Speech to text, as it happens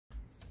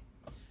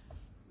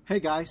Hey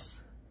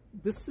guys,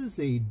 this is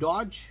a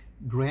Dodge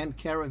Grand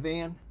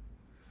Caravan.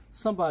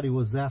 Somebody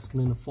was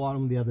asking in the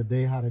forum the other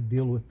day how to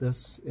deal with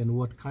this and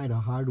what kind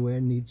of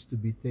hardware needs to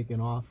be taken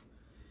off.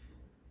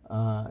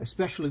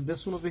 Especially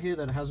this one over here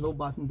that has no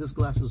button. This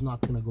glass is not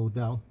going to go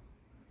down.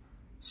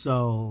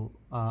 So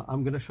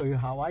I'm going to show you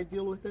how I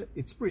deal with it.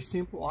 It's pretty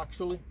simple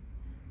actually.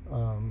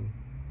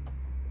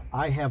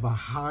 I have a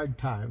hard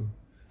time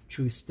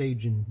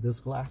staging this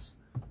glass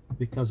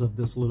because of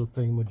this little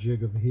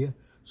thingamajig over here.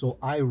 So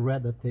I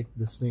rather take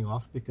this thing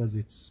off because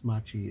it's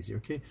much easier.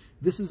 Okay,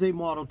 this is a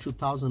model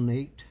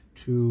 2008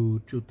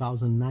 to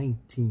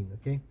 2019.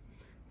 Okay,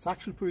 it's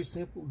actually pretty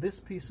simple. This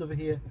piece over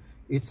here,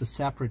 it's a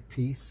separate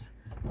piece.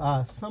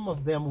 Some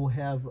of them will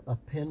have a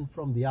pin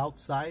from the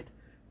outside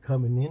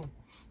coming in.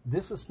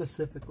 This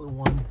specifically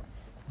one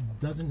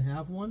doesn't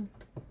have one,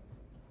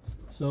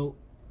 so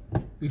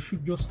it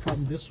should just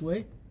come this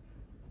way.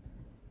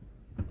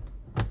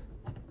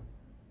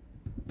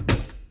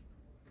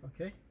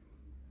 Okay,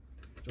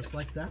 just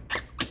like that,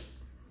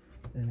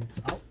 and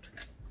it's out.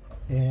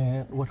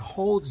 And what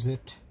holds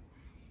it,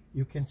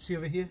 you can see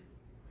over here,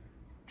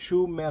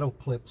 two metal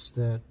clips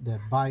that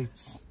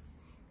bites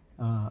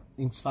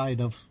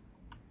inside of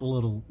a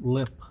little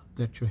lip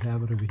that you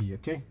have it over here.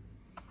 Okay,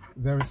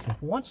 very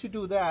simple. Once you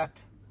do that,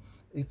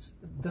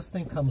 this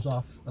thing comes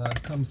out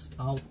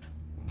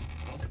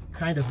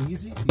kind of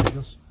easy. You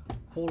just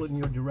pull in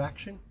your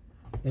direction,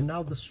 and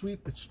now the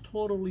sweep, it's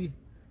totally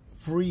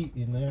free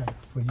in there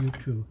for you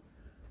to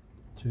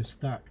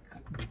start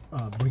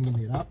bringing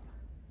it up.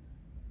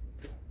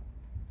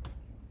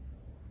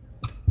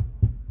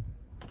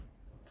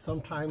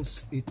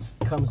 Sometimes it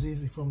comes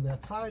easy from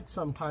that side,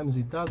 sometimes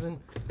it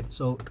doesn't.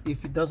 So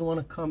if it doesn't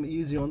want to come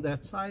easy on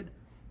that side,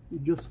 you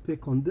just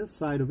pick on this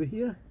side over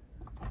here,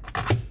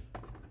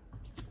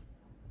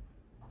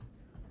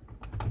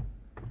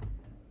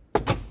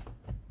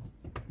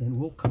 and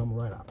we'll come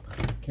right up.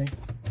 Okay,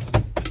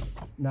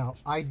 now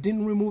I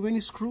didn't remove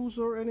any screws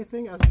or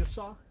anything, as you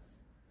saw.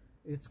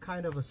 It's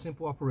kind of a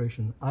simple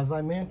operation. As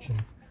I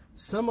mentioned,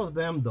 some of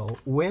them though,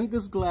 when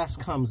this glass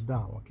comes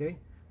down, okay,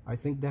 I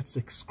think that's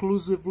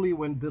exclusively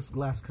when this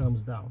glass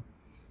comes down,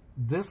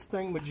 this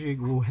thingamajig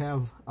will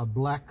have a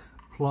black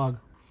plug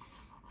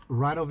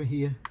right over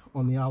here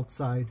on the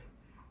outside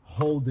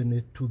holding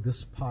it to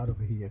this part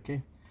over here.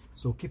 Okay,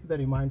 so keep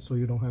that in mind so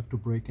you don't have to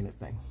break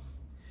anything.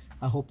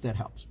 I hope that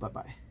helps. Bye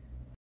bye.